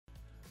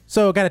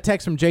So I got a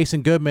text from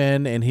Jason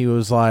Goodman, and he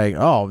was like,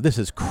 "Oh, this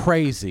is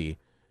crazy.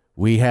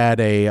 We had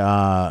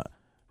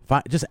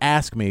just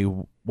ask me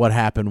what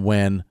happened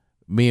when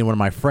me and one of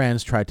my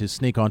friends tried to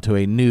sneak onto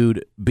a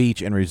nude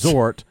beach and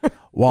resort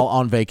while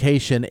on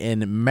vacation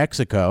in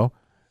Mexico."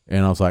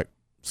 And I was like,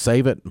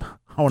 "Save it.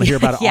 I want to hear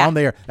about it on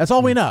there." That's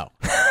all we know.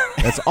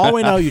 That's all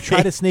we know. You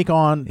try to sneak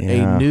on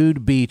a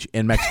nude beach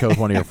in Mexico with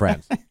one of your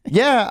friends.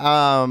 Yeah,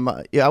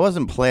 I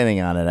wasn't planning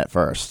on it at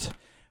first,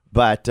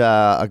 but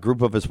a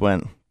group of us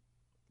went,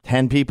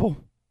 10 people.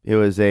 It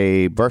was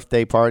a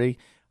birthday party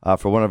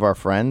for one of our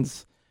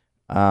friends,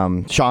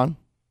 Sean,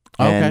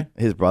 and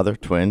his brother,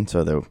 twin,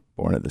 so they were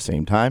born at the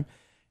same time.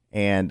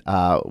 And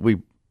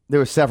there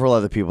were several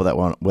other people that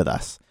went with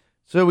us.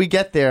 So we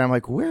get there, I'm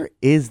like, where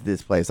is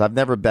this place? I've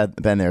never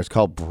been there. It's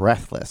called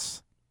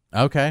Breathless.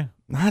 Okay.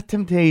 Not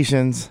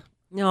Temptations.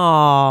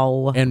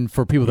 No. And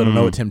for people that don't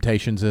know what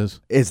Temptations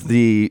is, it's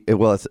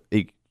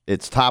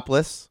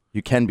topless.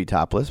 You can be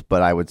topless,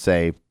 but I would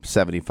say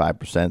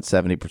 75%,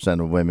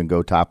 70% of women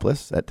go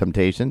topless at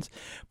Temptations.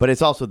 But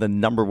it's also the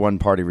 #1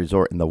 party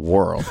resort in the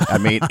world. I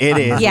mean, it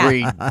is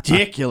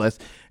ridiculous.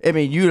 I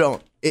mean, you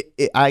don't.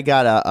 I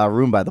got a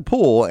room by the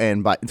pool,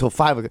 and until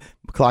 5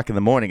 o'clock in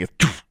the morning, it's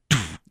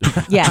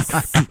yes,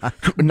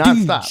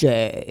 nonstop.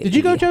 DJ. Did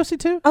you go, Josie,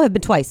 too? Oh, I've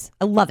been twice.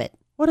 I love it.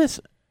 What is?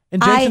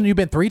 And Jason, you've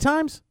been 3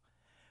 times?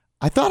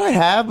 I thought I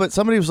have, but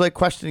somebody was like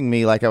questioning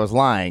me like I was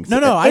lying. No,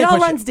 it all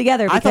runs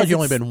together. I thought you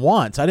only been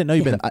once. I didn't know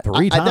you've been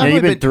 3 times. I've only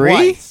been 3?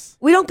 Twice.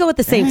 We don't go at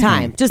the same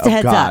time. Just a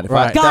heads God, up.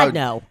 right. God,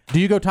 no. Do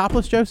you go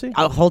topless, Josie?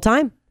 The whole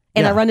time.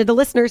 And I run into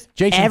listeners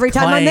Jason every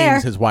time I'm there.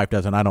 His wife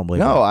doesn't. I don't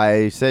believe No, it.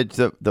 I said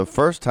the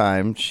first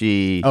time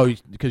she... Oh,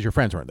 because your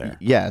friends weren't there.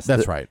 Yes.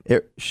 That's right.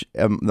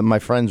 My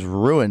friends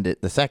ruined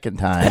it the second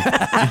time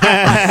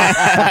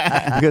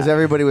because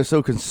everybody was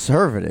so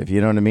conservative. You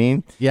know what I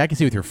mean? Yeah, I can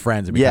see with your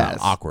friends it'd be kind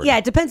of awkward. Yeah,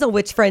 it depends on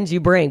which friends you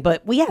bring.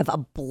 But we have a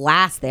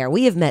blast there.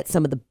 We have met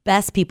some of the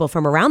best people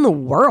from around the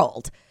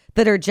world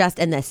that are just...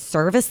 And the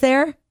service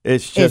there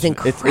is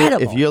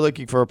incredible. If you're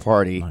looking for a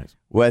party,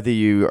 whether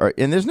you are...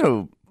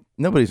 And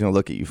nobody's going to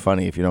look at you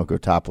funny if you don't go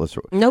topless.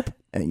 Nope.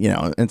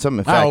 And some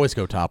in fact, I always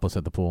go topless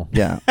at the pool.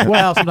 Yeah.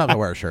 Well, sometimes I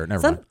wear a shirt.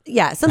 Never mind.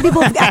 Yeah, some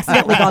people have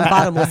accidentally gone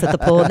bottomless at the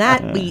pool, and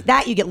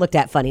that you get looked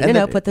at funny.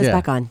 No, put this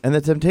back on. And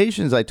the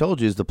Temptations, I told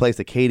you, is the place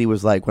that Katie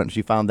was like when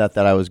she found out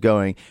that I was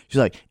going. She's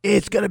like,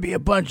 it's going to be a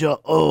bunch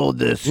of old,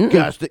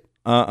 disgusting.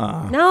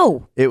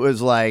 No. It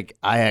was like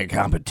I had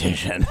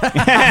competition.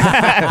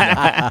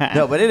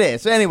 No, but it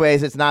is. So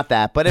anyways, it's not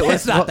that. But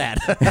it's not that.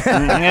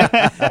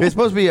 It's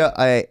supposed to be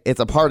it's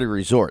a party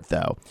resort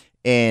though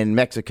in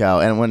Mexico.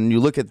 And when you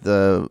look at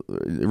the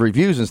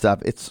reviews and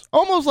stuff, it's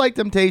almost like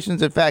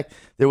Temptations. In fact,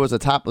 there was a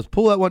topless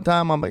pool at one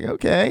time. I'm like,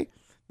 okay,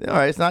 all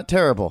right, it's not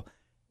terrible.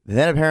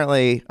 Then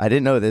apparently, I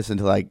didn't know this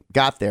until I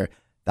got there.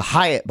 The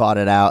Hyatt bought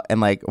it out and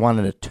like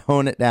wanted to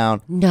tone it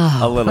down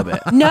a little bit.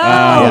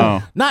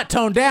 No. Not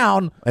toned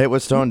down. It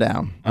was toned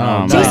down.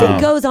 Jason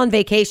goes on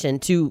vacation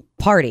to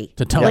party.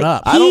 To tone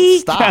up. I don't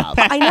stop.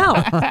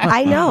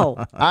 I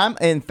know. I'm,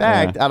 in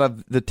fact, out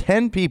of the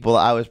 10 people,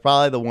 I was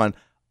probably the one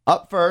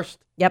up first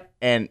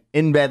and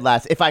in bed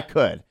last, if I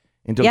could.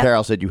 Until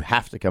Carol said, you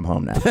have to come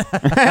home now.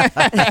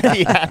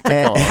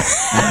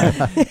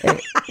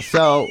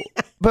 So,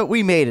 but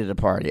we made it a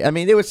party. I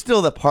mean, it was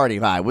still the party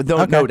vibe.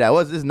 No doubt.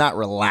 This is not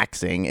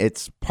relaxing.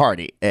 It's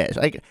party-ish.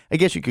 I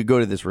guess you could go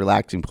to this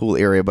relaxing pool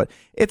area, but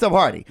it's a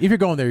party. If you're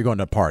going there, you're going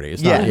to a party.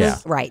 It's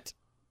not, Right.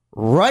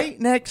 Right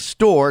next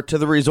door to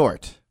the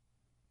resort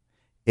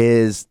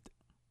is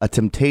a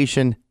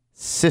Temptation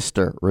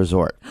sister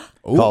resort.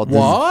 Called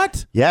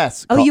what?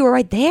 Yes. Oh, you were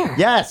right there.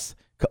 Yes.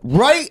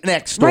 Right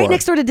next door. Right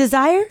next door to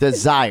Desire?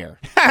 Desire.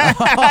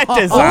 Desire.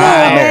 Oh,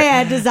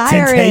 man.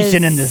 Desire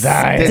Temptation and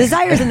Desire.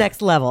 Desire's the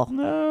next level.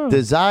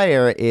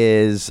 Desire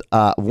is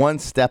one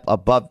step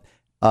above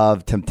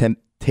of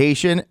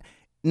Temptation.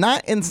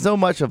 Not in so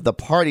much of the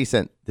party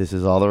sense. This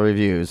is all the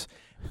reviews.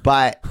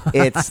 But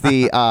it's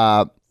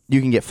the... you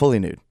can get fully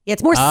nude. Yeah,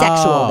 it's more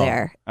sexual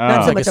there.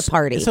 Not so much a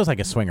party. It sounds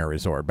like a swinger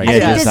resort. I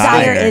think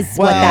Desire is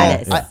what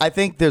that is. I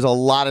think there's a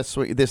lot of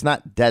swing. It's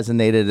not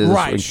designated as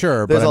right, a swing.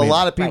 sure. There's a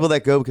lot of people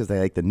that go because they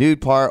like the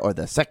nude part or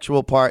the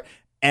sexual part.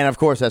 And of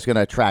course, that's going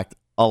to attract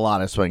a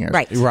lot of swingers.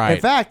 Right. Right.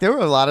 In fact, there were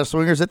a lot of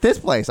swingers at this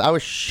place. I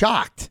was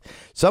shocked.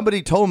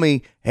 Somebody told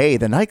me, hey,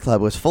 the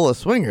nightclub was full of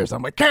swingers.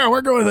 I'm like, Carol,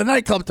 we're going to the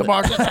nightclub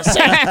tomorrow.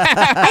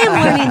 I am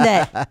learning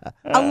that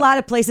a lot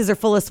of places are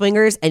full of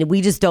swingers and we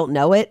just don't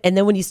know it. And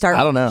then when you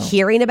start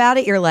hearing about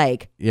it, you're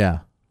like, yeah.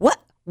 What?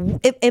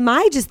 Am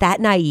I just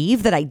that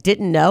naive that I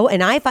didn't know?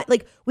 And I find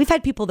we've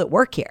had people that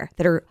work here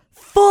that are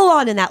full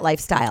on in that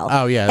lifestyle.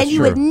 Oh yeah, and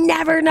you would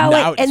never know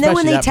it. And then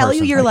when they tell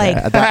you, you're like,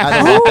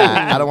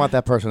 I don't want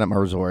that person at my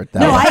resort.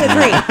 No, I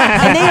agree.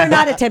 And they are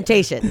not a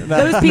temptation.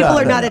 Those people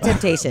are not a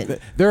temptation.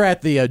 They're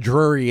at the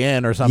Drury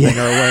Inn or something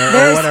or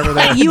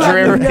whatever. You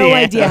have no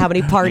idea how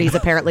many parties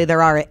apparently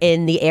there are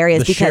in the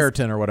areas. The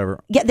Sheraton or whatever.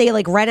 Yeah, they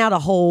rent out a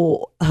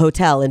whole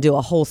hotel and do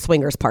a whole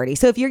swingers party.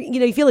 So if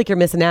you feel like you're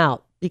missing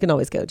out, you can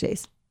always go,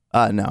 Jace.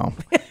 No,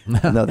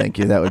 thank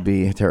you. That would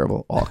be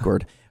terrible,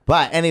 awkward.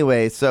 But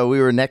anyway, so we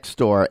were next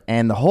door,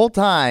 and the whole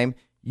time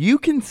you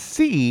can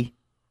see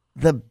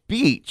the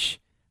beach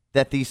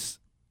that these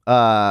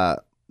the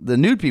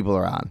nude people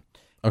are on.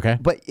 Okay.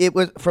 But it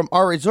was from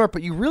our resort,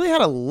 but you really had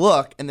to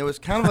look, and there was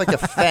kind of like a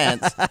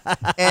fence.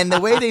 And the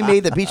way they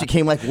made the beach, it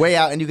came like way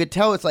out, and you could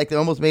tell it's like they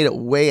almost made it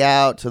way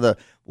out to the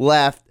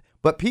left.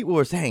 But people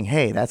were saying,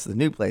 hey, that's the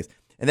nude place.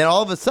 And then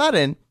all of a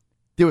sudden,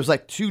 there was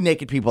like 2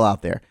 naked people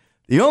out there.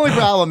 The only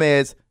problem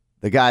is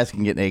the guys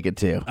can get naked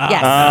too.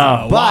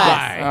 Yes.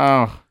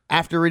 But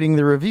after reading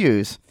the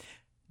reviews,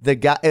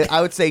 I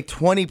would say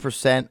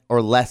 20%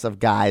 or less of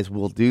guys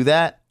will do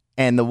that.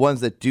 And the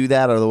ones that do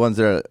that are the ones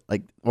that are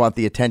like want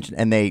the attention,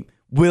 and they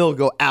will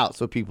go out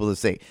so people to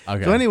see.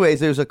 Okay. So anyways,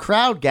 there's a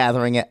crowd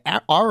gathering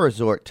at our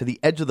resort to the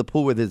edge of the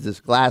pool where there's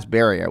this glass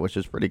barrier, which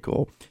is pretty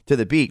cool, to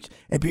the beach.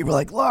 And people are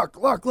like, look,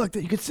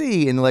 that you can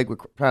see. And like, we're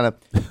trying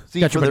to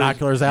see. Got your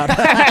binoculars out.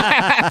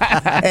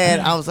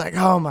 And I was like,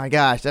 oh my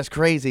gosh, that's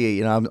crazy.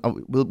 You know, I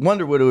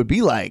wonder what it would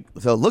be like.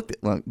 So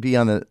be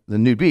on the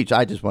nude beach.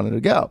 I just wanted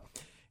to go.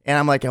 And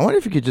I'm like, I wonder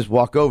if you could just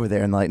walk over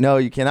there. And like, no,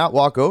 you cannot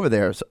walk over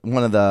there. So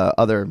one of the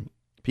other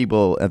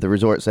people at the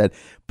resort said,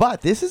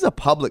 but this is a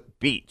public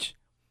beach.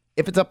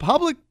 If it's a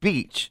public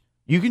beach,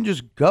 you can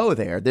just go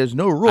there. There's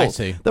no rules.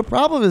 I see. The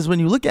problem is when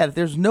you look at it,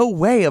 there's no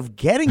way of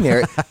getting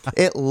there.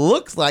 It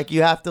looks like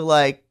you have to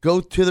like go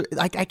to the,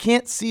 like, I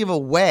can't see of a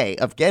way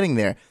of getting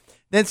there.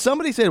 Then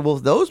somebody said, well,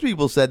 those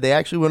people said they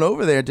actually went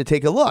over there to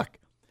take a look.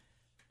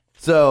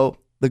 So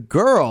the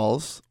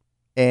girls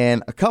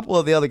and a couple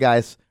of the other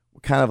guys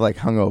were kind of like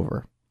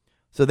hungover.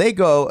 So they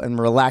go and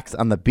relax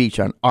on the beach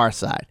on our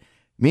side.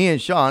 Me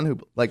and Sean, who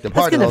like to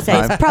party all the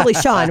time. It's probably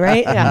Sean,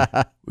 right?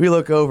 Yeah. We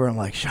look over and I'm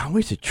like, Sean,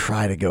 we should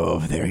try to go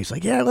over there. He's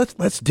like, yeah,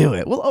 let's do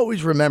it. We'll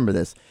always remember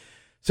this.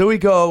 So we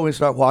go, we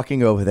start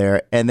walking over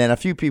there, and then a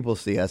few people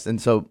see us,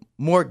 and so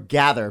more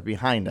gather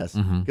behind us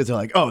because they're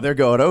like, oh, they're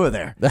going over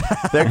there.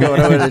 They're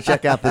going over to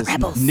check out this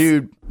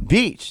nude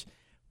beach.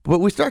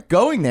 But we start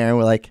going there, and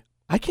we're like,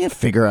 I can't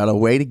figure out a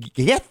way to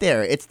get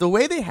there. It's the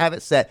way they have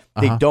it set.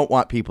 They don't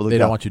want people to go. They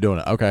don't want you doing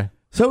it. Okay.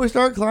 So we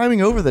start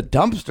climbing over the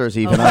dumpsters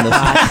even on this.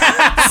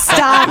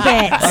 Stop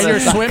it. And your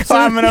swimsuit?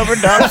 Climbing over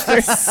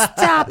dumpsters.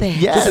 Stop it.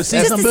 Yes. Just to see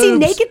Just some to see boobs.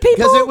 naked people?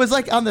 Because it was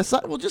like on the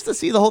side, well, just to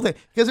see the whole thing.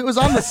 Because it was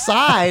on the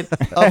side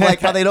of like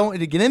how they don't want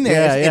you to get in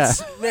there. Yeah, It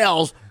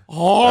smells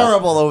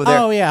horrible over there.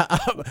 Oh yeah,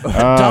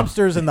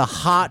 dumpsters in the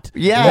hot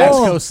Yeah.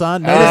 Mexico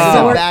sun. No, And this is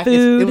Resort the back.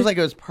 food. It was like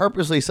it was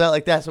purposely set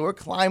like that. So we're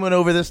climbing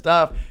over this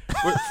stuff.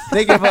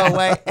 They give it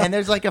away, and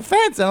there's like a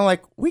fence, and I'm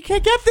like, we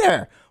can't get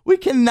there. We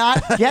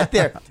cannot get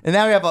there. And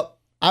now we have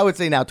I would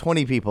say now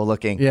 20 people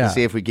looking to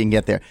see if we can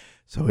get there.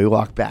 So we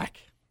walk back.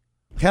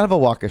 Kind of a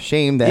walk of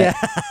shame that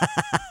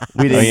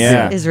we didn't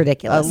do. It is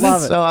ridiculous. I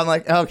love it. So I'm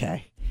like,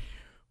 okay.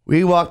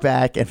 We walk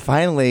back, and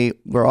finally,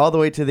 we're all the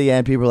way to the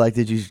end. People are like,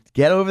 did you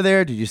get over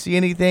there? Did you see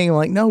anything? I'm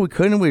like, no, we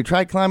couldn't. We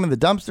tried climbing the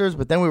dumpsters,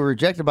 but then we were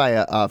rejected by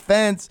a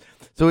fence.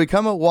 So we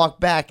come and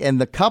walk back,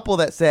 and the couple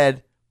that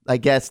said, I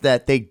guess,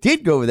 that they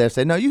did go over there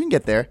said, no, you can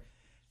get there.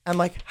 I'm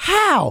like,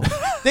 how?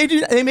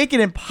 They make it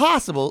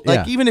impossible.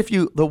 Like, even if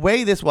the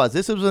way this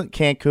wasn't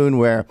Cancun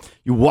where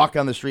you walk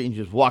on the street and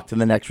you just walk to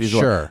the next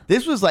resort. Sure.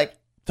 This was like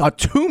a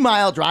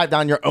 2-mile drive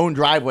down your own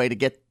driveway to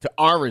get to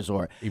our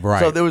resort. Right.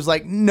 So there was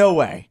like no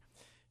way.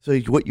 So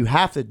what you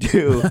have to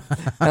do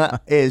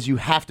is you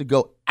have to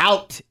go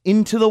out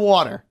into the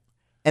water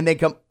and then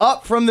come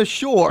up from the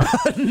shore.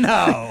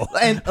 No.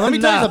 And let me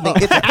tell you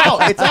something. It's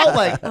out. It's out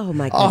like Oh,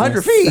 my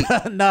 100 goodness.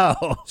 feet. No.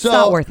 So It's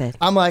not worth it.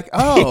 I'm like,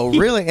 oh,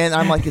 really? And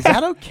I'm like, is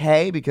that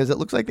okay? Because it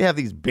looks like they have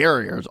these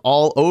barriers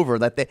all over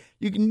that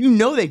you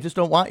know they just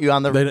don't want you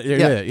on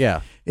the.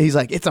 Yeah. He's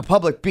like, it's a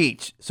public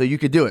beach, so you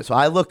could do it. So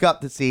I look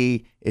up to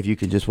see if you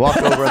can just walk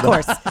over.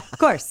 Of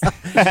course.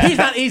 He's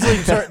not easily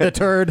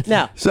deterred.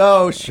 No.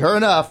 So sure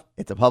enough,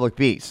 it's a public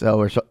beach.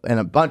 So and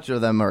a bunch of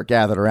them are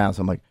gathered around.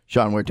 So I'm like,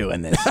 Sean, we're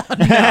doing this.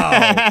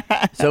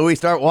 So we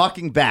start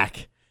walking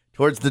back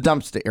towards the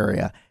dumpster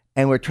area,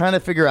 and we're trying to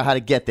figure out how to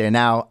get there.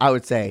 Now, I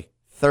would say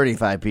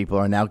 35 people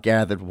are now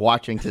gathered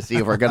watching to see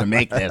if we're going to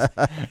make this.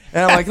 And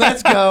I'm like,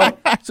 let's go.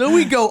 So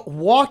we go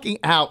walking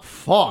out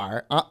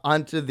far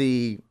onto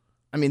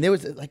there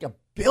was like a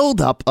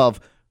buildup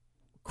of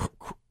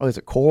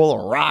coral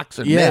or rocks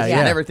and mist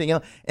and everything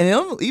else. And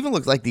it even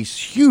looks like these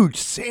huge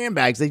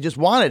sandbags. They just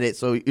wanted it,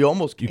 so you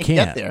almost can't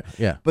get there.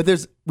 Yeah. But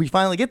we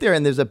finally get there,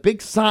 and there's a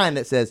big sign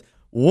that says,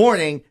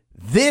 warning,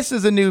 this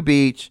is a new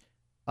beach.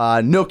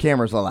 No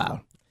cameras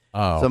allowed.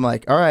 Oh. So I'm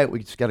like, all right, we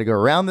just got to go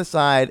around the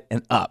side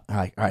and up.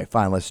 All right,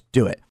 fine, let's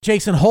do it.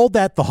 Jason, hold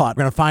that thought.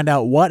 We're going to find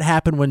out what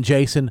happened when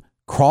Jason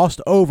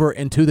crossed over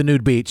into the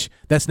nude beach.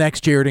 That's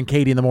next, Jared and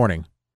Katie in the morning.